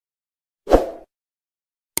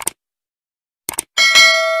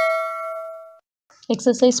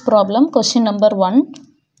Exercise problem question number 1.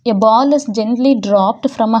 A ball is gently dropped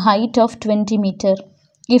from a height of 20 meter.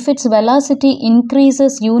 If its velocity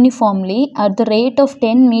increases uniformly at the rate of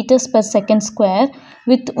 10 meters per second square,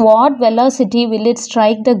 with what velocity will it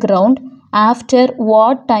strike the ground? After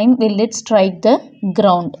what time will it strike the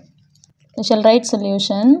ground? We shall write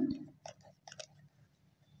solution.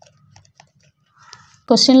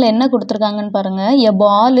 Question என்ன கொடுத்திருக்காங்கன்னு பாருங்க. A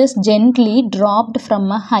ball is gently dropped from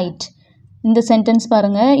a height. இந்த sentence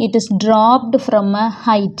பாருங்க. It is dropped from a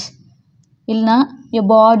height. இல்லனா a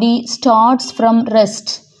body starts from rest.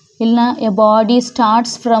 இல்லனா a body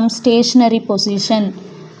starts from stationary position.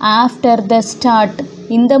 After the start.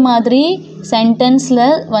 இந்த மாதிரி சென்டென்ஸில்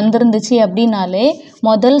வந்திருந்துச்சு அப்படின்னாலே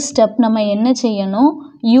முதல் ஸ்டெப் நம்ம என்ன செய்யணும்?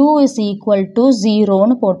 u is equal to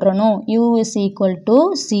 0ன்னு போட்டுறணும். u is equal to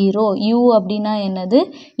 0. u அப்படின்னா என்னது?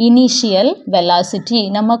 Initial velocity.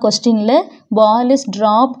 நம்ம கொஸ்டினில் ball is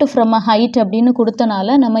dropped from a height அப்படின்னு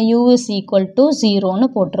கொடுத்தனால நம்ம u is equal to 0ன்னு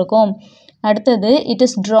போட்டிருக்கோம். அடுத்தது it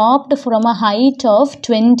is dropped from a height of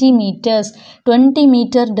 20 metres. 20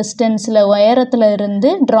 metre டிஸ்டன்ஸில் உயரத்தில் இருந்து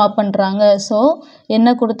ட்ராப் பண்ணுறாங்க. ஸோ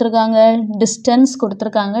என்ன கொடுத்துருக்காங்க? டிஸ்டன்ஸ்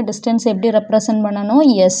கொடுத்துருக்காங்க. டிஸ்டன்ஸ் எப்படி ரெப்ரசன்ட் பண்ணணும்?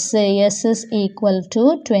 S is equal to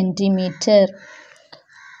 20 metre.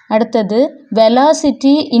 அடுத்தது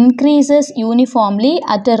velocity increases uniformly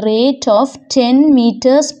at a rate of 10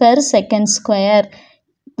 metres per second square.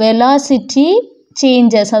 Velocity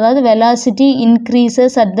changes, அதாவது velocity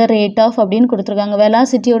increases at the rate of அப்படின்னு கொடுத்துருக்காங்க.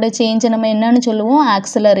 வெலாசிட்டியோட சேஞ்சை நம்ம என்னன்னு சொல்லுவோம்?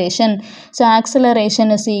 Acceleration. So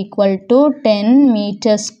acceleration is equal to 10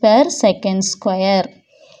 metres per second square.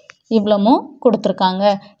 இவ்வளவும் கொடுத்துருக்காங்க.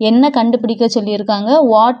 என்ன கண்டுபிடிக்க சொல்லியிருக்காங்க?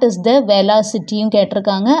 வாட் இஸ் த வெலாசிட்டியும்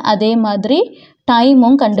கேட்டிருக்காங்க. அதே மாதிரி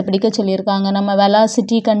டைமும் கண்டுபிடிக்க சொல்லியிருக்காங்க. நம்ம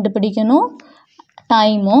வெலாசிட்டி கண்டுபிடிக்கணும்,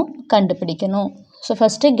 டைமும் கண்டுபிடிக்கணும். ஸோ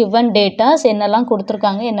ஃபஸ்ட்டு கிவன் டேட்டாஸ் என்னெல்லாம்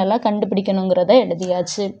கொடுத்துருக்காங்க, என்னெல்லாம் கண்டுபிடிக்கணுங்கிறத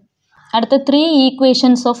எழுதியாச்சு. அடுத்த 3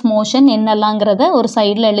 ஈக்குவேஷன்ஸ் ஆஃப் மோஷன் என்னெல்லாங்கிறத ஒரு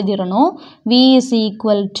சைடில் எழுதிடணும். v is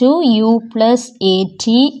equal to u plus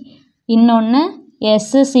ஏடி, இன்னொன்று s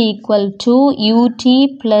is equal to ut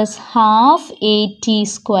plus half AD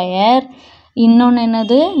square, இன்னொன்று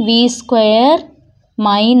என்னது? v square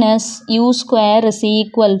minus u square is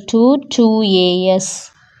equal to 2as.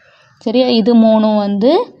 சரியா? இது மூணும்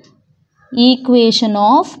ஈக்குவேஷன்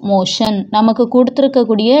ஆஃப் மோஷன். நமக்கு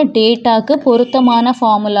கொடுத்துருக்கக்கூடிய டேட்டாக்கு பொருத்தமான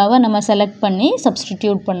ஃபார்முலாவை நம்ம செலக்ட் பண்ணி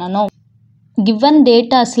சப்ஸ்டிடியூட் பண்ணணும். கிவன்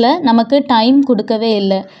டேட்டாஸில் நமக்கு டைம் கொடுக்கவே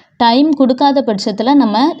இல்லை. டைம் கொடுக்காத பட்சத்தில்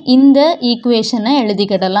நம்ம இந்த ஈக்குவேஷனை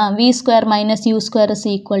எழுதிக்கிடலாம். v square minus u square is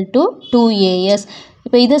equal to 2as.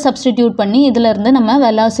 இப்போ இதை சப்ஸ்டிடியூட் பண்ணி இதிலேருந்து நம்ம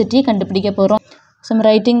வெலாசிட்டி கண்டுபிடிக்க போகிறோம். So I'm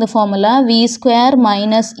writing the formula v square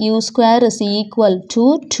minus u square is equal to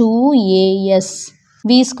 2as.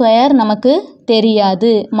 v square நமக்கு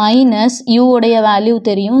தெரியாது, மைனஸ் u உடைய வேல்யூ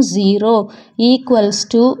தெரியும் 0, ஈக்குவல்ஸ்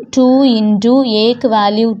டு 2 இன்டு ஏக்கு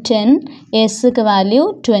value 10, எஸ்ஸுக்கு value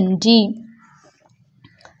 20.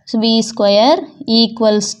 So v square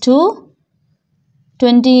equals to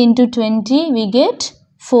 20 into 20 we get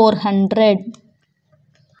 400.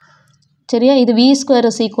 சரியா? இது v square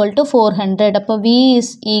is equal to 400. அப்போ v is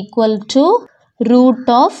equal to root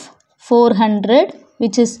of 400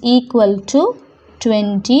 which is equal to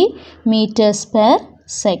 20 meters per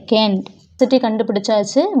second. Velocity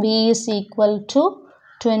கண்டுபிடிச்சாச்சு. v is equal to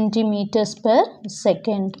 20 meters per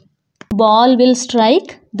second. Ball will strike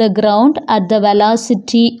the ground at the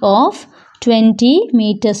velocity of 20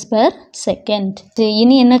 meters per second.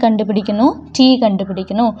 இனி என்ன கண்டுபிடிக்கணும்? t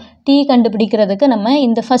கண்டுபிடிக்கணும். t கண்டுபிடிக்கிறதுக்கு நம்ம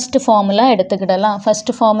இந்த first formula எடுத்துக்கிடலாம்.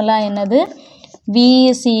 First formula என்னது? v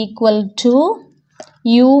is equal to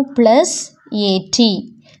u plus at.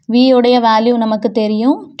 v உடைய value நமக்கு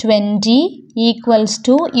தெரியும் 20, ஈக்குவல்ஸ்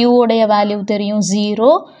டு u உடைய வேல்யூ தெரியும் 0,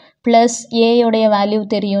 ப்ளஸ் a உடைய வேல்யூ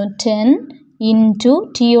தெரியும் 10, இன்டு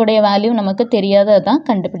t உடைய வேல்யூ நமக்கு தெரியாத தான்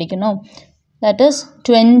கண்டுபிடிக்கணும். That is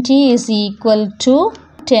 20 is equal to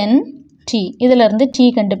 10t. இதிலிருந்து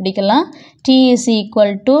t கண்டுபிடிக்கலாம். t is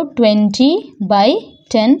equal to 20 by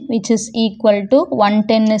 10 which is equal to 1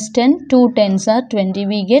 10 is 10, 2 10s are 20.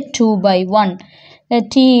 We get 2 by 1.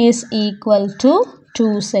 t is equal to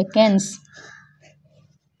 2 seconds.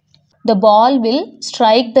 The ball will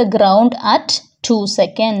strike the ground at 2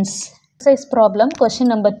 seconds. Exercise problem question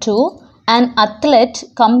number 2. An athlete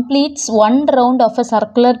completes one round of a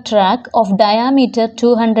circular track of diameter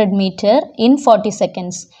 200 meter in 40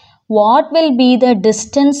 seconds. What will be the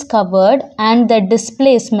distance covered and the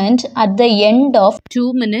displacement at the end of 2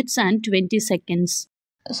 minutes and 20 seconds?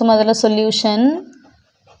 So, முதல்ல solution.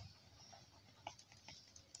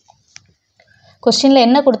 கொஸ்டினில்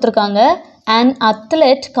என்ன கொடுத்துருக்காங்க? An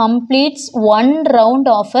athlete completes one round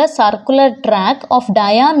of a circular track of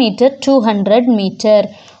diameter 200 meter.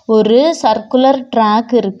 ஒரு circular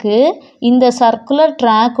track இருக்குது. இந்த circular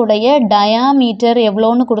track உடைய diameter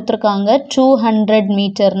எவ்வளோன்னு கொடுத்துருக்காங்க, 200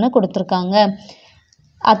 மீட்டர்னு கொடுத்துருக்காங்க.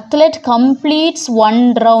 Athlete completes one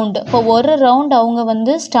round. இப்போ ஒரு ரவுண்ட்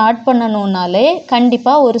அவங்க ஸ்டார்ட் பண்ணணுன்னாலே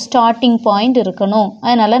கண்டிப்பாக ஒரு ஸ்டார்டிங் பாயிண்ட் இருக்கணும்.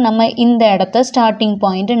 அதனால் நம்ம இந்த இடத்த starting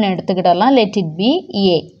பாயிண்ட்னு எடுத்துக்கிடலாம். Let it B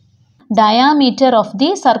A. Diameter of the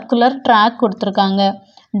circular track கொடுத்துருக்காங்க.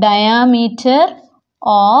 Diameter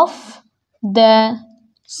of the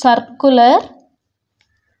circular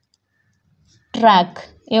track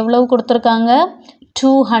எவ்வளவு கொடுத்துருக்காங்க,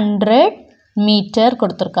 200 மீட்டர்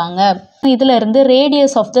கொடுத்துருக்காங்க. இதில் இருந்து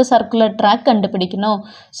radius of the circular track கண்டுபிடிக்கணும்.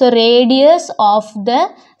 So radius of the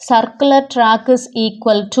circular track is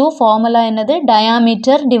equal to, formula என்னது,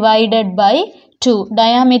 diameter divided by 2.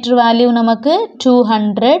 Diameter value நமக்கு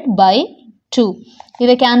 200 by 2.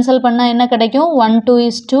 இதை கேன்சல் பண்ணால் என்ன கிடைக்கும், 1 2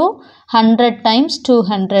 is 2, 100 times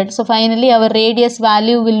 200. So finally our radius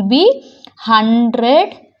value will be 100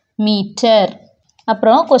 meter.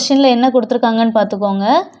 அப்புறம் கொஸ்டினில் என்ன கொடுத்துருக்காங்கன்னு பார்த்துக்கோங்க.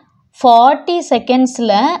 40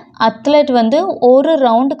 செகண்ட்ஸில் அத்லெட் ஒரு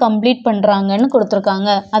ரவுண்டு கம்ப்ளீட் பண்ணுறாங்கன்னு கொடுத்துருக்காங்க.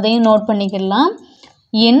 அதையும் நோட் பண்ணிக்கலாம்.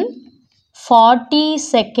 இன் 40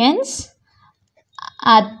 seconds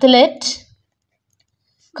athlete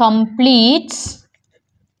completes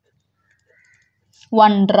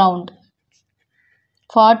one round.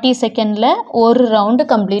 40 செகண்டில் ஒரு ரவுண்டு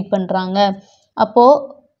கம்ப்ளீட் பண்ணுறாங்க. அப்போது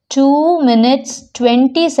 2 minutes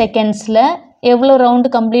 20 செகண்ட்ஸில் எவ்வளோ ரவுண்டு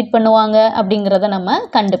கம்ப்ளீட் பண்ணுவாங்க அப்படிங்கிறத நம்ம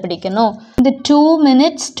கண்டுபிடிக்கணும். இந்த 2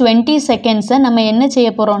 minutes 20 செகண்ட்ஸை நம்ம என்ன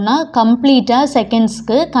செய்ய போகிறோம்னா கம்ப்ளீட்டாக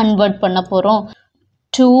செகண்ட்ஸ்க்கு கன்வெர்ட் பண்ண போகிறோம்.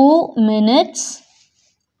 2 minutes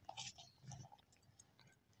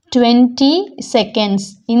 20 seconds.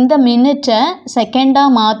 இந்த மினிட்டை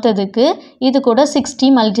செகண்டாக மாற்றதுக்கு இது கூட 60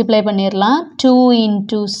 மல்டிப்ளை பண்ணிடலாம். 2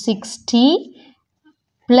 into 60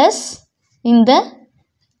 ப்ளஸ் இந்த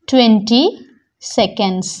 20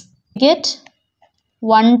 seconds. Get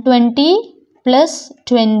 120 plus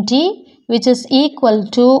 20 which is equal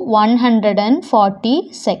to 140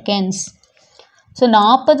 seconds. So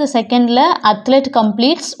 40 செகண்டில் அத்லெட்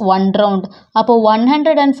கம்ப்ளீட்ஸ் ஒன் ரவுண்ட். அப்போ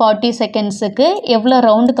 140 செகண்ட்ஸுக்கு எவ்வளோ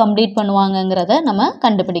ரவுண்டு கம்ப்ளீட் பண்ணுவாங்கங்கிறத நம்ம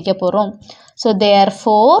கண்டுபிடிக்க போகிறோம். So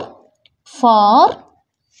therefore for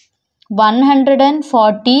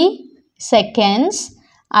 140 seconds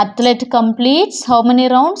athlete completes how many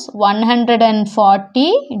rounds, 140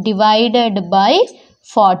 divided by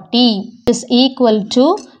 40 is equal to,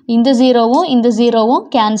 இந்த ஜீரோவும்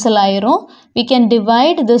cancel ஆயிரும். We can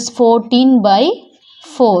divide this 14 by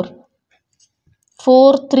 4. 4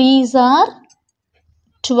 3s are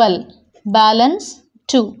 12, balance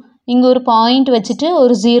 2. இங்கே ஒரு பாயிண்ட் வச்சுட்டு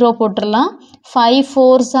ஒரு ஜீரோ போட்டுடலாம். 5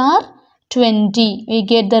 4s are 20. We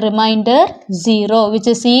get the remainder 0 which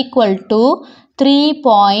is equal to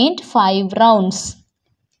 3.5 rounds.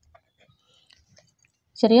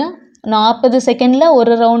 சரியா? 40 செகண்டில்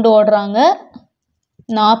ஒரு ரவுண்டு ஓடுறாங்க.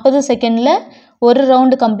 40 செகண்டில் ஒரு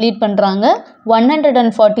ரவுண்டு கம்ப்ளீட் பண்ணுறாங்க.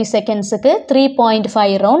 140 செகண்ட்ஸுக்கு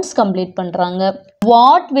 3.5 ரவுண்ட்ஸ் கம்ப்ளீட் பண்ணுறாங்க.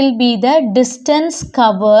 What will be the distance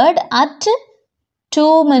covert at 2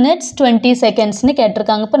 minutes 20 செகண்ட்ஸ்னு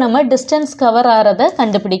கேட்டிருக்காங்க. இப்போ நம்ம டிஸ்டன்ஸ் கவர் ஆகிறத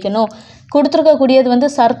கண்டுபிடிக்கணும். கொடுத்துருக்கக்கூடியது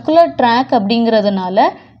சர்க்குலர் ட்ராக் அப்படிங்கிறதுனால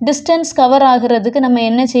டிஸ்டன்ஸ் கவர் ஆகிறதுக்கு நம்ம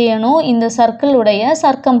என்ன செய்யணும், இந்த சர்க்கிளுடைய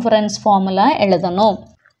சர்க்கம்ஃபரன்ஸ் ஃபார்முலா எழுதணும்.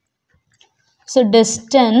 So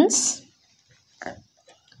distance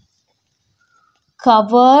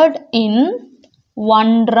covered in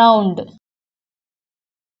one round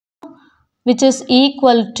which is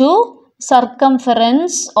equal to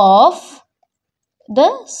circumference of the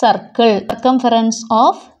circle. Circumference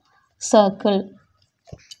of circle.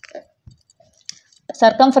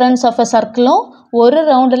 Circumference of a circle ஒரு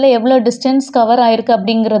ரவுண்டில் எவ்வளோ டிஸ்டன்ஸ் கவர் ஆயிருக்கு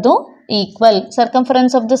அப்படிங்கிறதும் equal.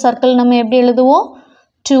 Circumference of the circle நம்ம எப்படி எழுதுவோம்,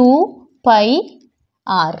 2 pi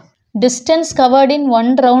r. Distance covered in one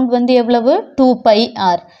round எவ்வளவு, 2 pi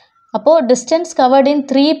r. அப்போது distance covered in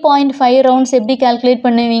 3.5 rounds எப்படி calculate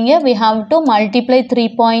பண்ணுவீங்க, we have to multiply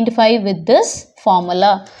 3.5 with this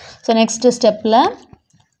formula. So next stepல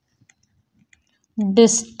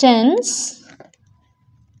distance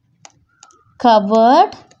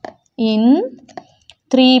covered in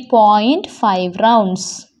 3.5 rounds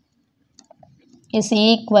is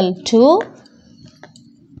equal to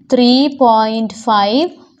 3.5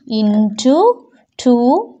 into 2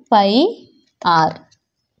 pi r.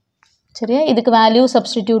 சரியா? இதுக்கு value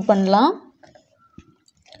substitute பண்ணலாம்.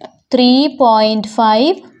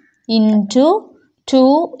 3.5 into 2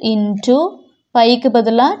 into bike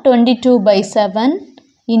பதிலாக 22/7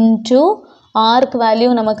 into Rக்கு value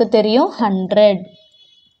நமக்கு தெரியும் 100.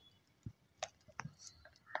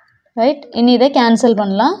 Right, இனி இதை கேன்சல்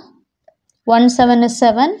பண்ணலாம். 1 7 is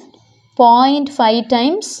 7, 0.5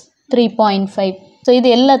 times 3.5. ஸோ இது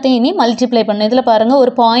எல்லாத்தையும் இனி மல்டிப்ளை பண்ணணும். இதில் பாருங்கள்,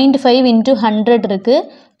 ஒரு 0.5 into 100 இருக்குது.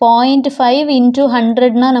 0.5 into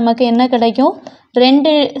 100னா நமக்கு என்ன கிடைக்கும்?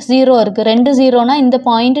 2 0 இருக்குது. 2 0னா இந்த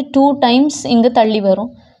பாயிண்ட் 2 times இங்கே தள்ளி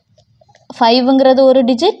வரும். 5ங்கிறது ஒரு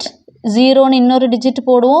டிஜிட், 0ன்னு இன்னொரு டிஜிட்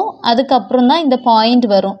போடுவோம், அதுக்கப்புறம் தான் இந்த பாயிண்ட்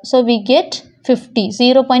வரும். So we get 50.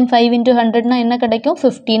 0.5 into 100னா என்ன கிடைக்கும்?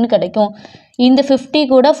 50ன்னு கிடைக்கும். இந்த 50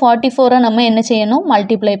 கூட 44 நம்ம என்ன செய்யணும்?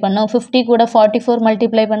 மல்டிப்ளை பண்ணோம். 50 கூட 44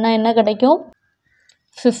 மல்டிப்ளை பண்ணால் என்ன கிடைக்கும்?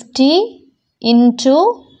 50 into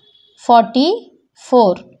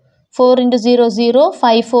 44. 4 into 0 0,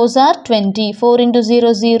 5 4s are 20. 4 into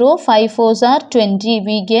 0 0, 5 4s are 20.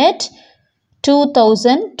 We get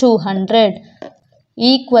 2200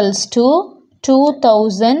 equals to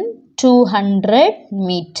 2200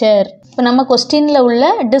 meter. இப்போ நம்ம கொஸ்டினில் உள்ள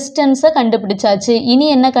டிஸ்டன்ஸை கண்டுபிடிச்சாச்சு. இனி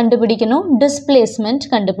என்ன கண்டுபிடிக்கணும்? டிஸ்பிளேஸ்மெண்ட்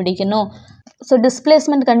கண்டுபிடிக்கணும். ஸோ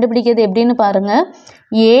டிஸ்பிளேஸ்மெண்ட் கண்டுபிடிக்கிறது எப்படின்னு பாருங்கள்.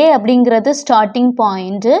 ஏ அப்படிங்கிறது ஸ்டார்டிங்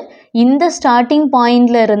பாயிண்ட்டு. இந்த ஸ்டார்டிங்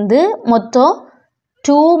பாயிண்ட்லேருந்து மொத்தம்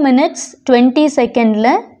 2 minutes 20 செகண்டில்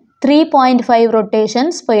 3.5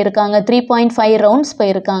 ரொட்டேஷன்ஸ் போயிருக்காங்க. 3.5 ரவுண்ட்ஸ்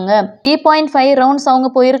போயிருக்காங்க. 3.5 ரவுண்ட்ஸ் அவங்க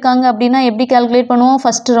போயிருக்காங்க அப்படின்னா எப்படி கால்குலேட் பண்ணுவோம்?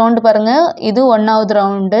 ஃபஸ்ட்டு ரவுண்டு பாருங்கள், இது 1வது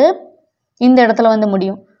ரவுண்டு இந்த இடத்துல வந்து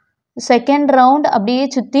முடியும். செகண்ட் ரவுண்ட் அப்படியே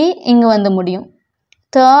சுற்றி இங்கே வந்து முடியும்.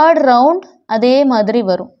 தேர்ட் ரவுண்ட் அதே மாதிரி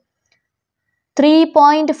வரும்.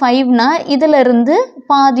 3.5னா இதிலிருந்து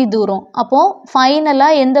பாதி தூரம். அப்போது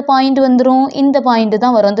ஃபைனலாக எந்த பாயிண்ட் வந்துடும்? இந்த பாயிண்ட்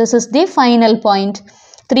தான் வரும். This is the final point.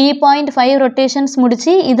 3.5 rotations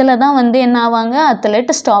முடித்து இதில் தான் வந்து என்ன ஆவாங்க?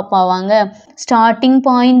 அத்லெட் ஸ்டாப் ஆவாங்க. ஸ்டார்டிங்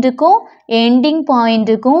பாயிண்ட்டுக்கும் எண்டிங்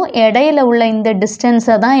பாயிண்ட்டுக்கும் இடையில உள்ள இந்த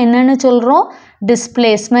டிஸ்டன்ஸை தான் என்னென்னு சொல்கிறோம்?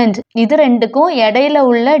 டிஸ்பிளேஸ்மெண்ட். இது ரெண்டுக்கும் இடையில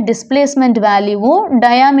உள்ள டிஸ்பிளேஸ்மெண்ட் வேல்யூவும்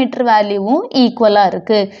டயாமீட்டர் வேல்யூவும் ஈக்குவலாக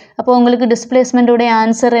இருக்குது. அப்போ உங்களுக்கு டிஸ்பிளேஸ்மெண்ட்டுடைய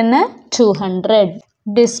ஆன்சர் என்ன? 200.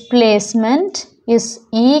 Displacement is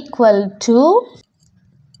equal to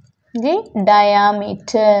the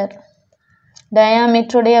diameter.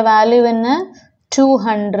 Diameter value என்ன?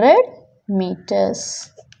 200 meters.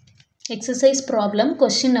 Exercise problem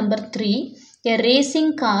question number 3. A racing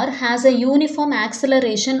car has a uniform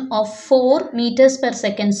acceleration of 4 meters per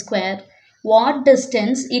second square. What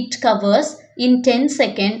distance it covers in 10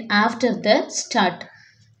 seconds after the start?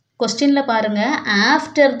 கொஸ்டினில் பாருங்கள்,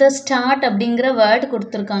 after the start அப்படிங்கிற word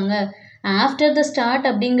கொடுத்துருக்காங்க. After the start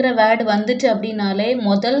அப்படிங்கிற word வந்துட்டு அப்படின்னாலே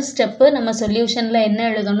முதல் step நம்ம சொல்யூஷனில் என்ன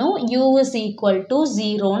எழுதணும்? u is equal to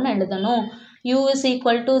 0ன்னு எழுதணும். u is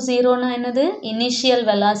equal to 0னா என்னது? Initial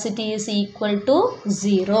velocity is equal to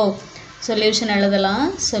 0. Solution எழுதலாம்.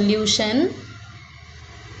 Solution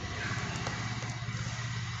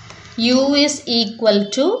u is equal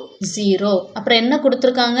to 0. அப்புறம் என்ன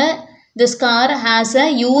கொடுத்துருக்காங்க? This car has a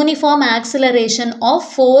uniform acceleration of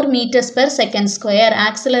 4 meters per second square.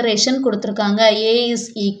 Acceleration கொடுத்துருக்காங்க. A is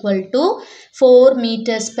equal to 4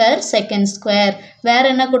 meters per second square. வேறு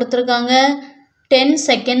என்ன கொடுத்துருக்காங்க? 10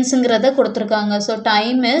 secondsங்கிறத கொடுத்துருக்காங்க. So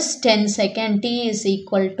time is 10 second. t is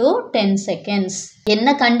equal to 10 seconds. என்ன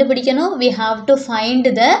கண்டுபிடிக்கணும்? we have to find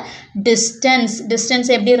the distance. distance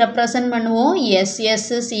எப்படி represent பண்ணுவோம்? s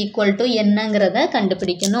is equal to என்னங்கிறத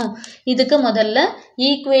கண்டுபிடிக்கணும். இதுக்கு முதல்ல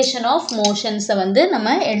ஈக்குவேஷன் ஆஃப் மோஷன்ஸை வந்து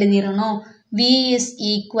நம்ம எழுதிடணும். v is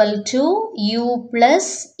equal to u plus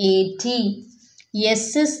at. s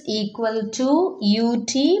is equal to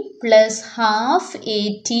ut plus half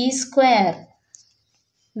at square.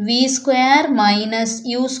 v square minus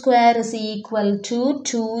u square is equal to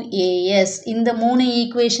 2as. இந்த மூணு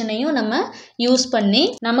ஈக்குவேஷனையும் நம்ம use பண்ணி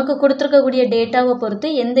நமக்கு கொடுத்துருக்கக்கூடிய டேட்டாவை பொறுத்து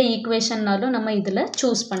எந்த ஈக்குவேஷன்னாலும் நம்ம இதில்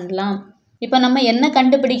சூஸ் பண்ணலாம். இப்போ நம்ம என்ன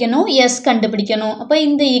கண்டுபிடிக்கணும்? s கண்டுபிடிக்கணும். அப்போ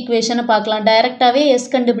இந்த ஈக்குவேஷனை பார்க்கலாம். டைரெக்டாகவே s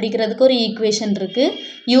கண்டுபிடிக்கிறதுக்கு ஒரு ஈக்குவேஷன் இருக்குது.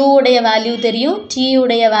 u உடைய வேல்யூ தெரியும், t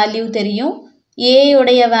உடைய வேல்யூ தெரியும், a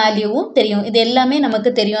உடைய வேல்யூவும் தெரியும். இது எல்லாமே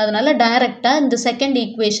நமக்கு தெரியும். அதனால டைரெக்டாக இந்த செகண்ட்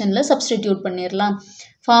ஈக்குவேஷனில் சப்ஸ்டிடியூட் பண்ணிடலாம்.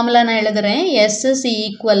 ஃபார்முலா நான் எழுதுகிறேன். s is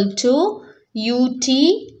equal to ut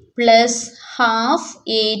plus half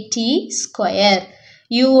at square.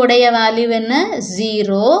 u உடைய வேல்யூ என்ன?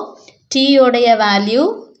 0. t உடைய வேல்யூ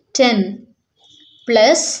 10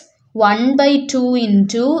 plus 1/2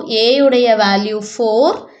 into a உடைய value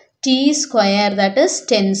 4 t square, that is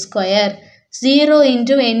 10 square. 0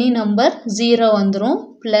 into any number 0 வந்துரும்,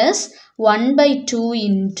 plus 1/2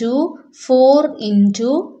 into 4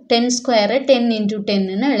 into 10 square 10 into 10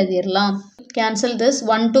 ன்னு எழுதிடலாம். cancel this.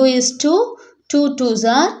 1 2 is 2, 2 2s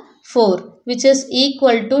are 4. which is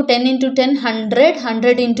equal to 10 into 10, 100,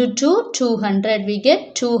 100 into 2, 200. We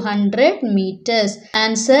get 200 meters.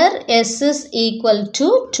 Answer S is equal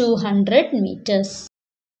to 200 meters.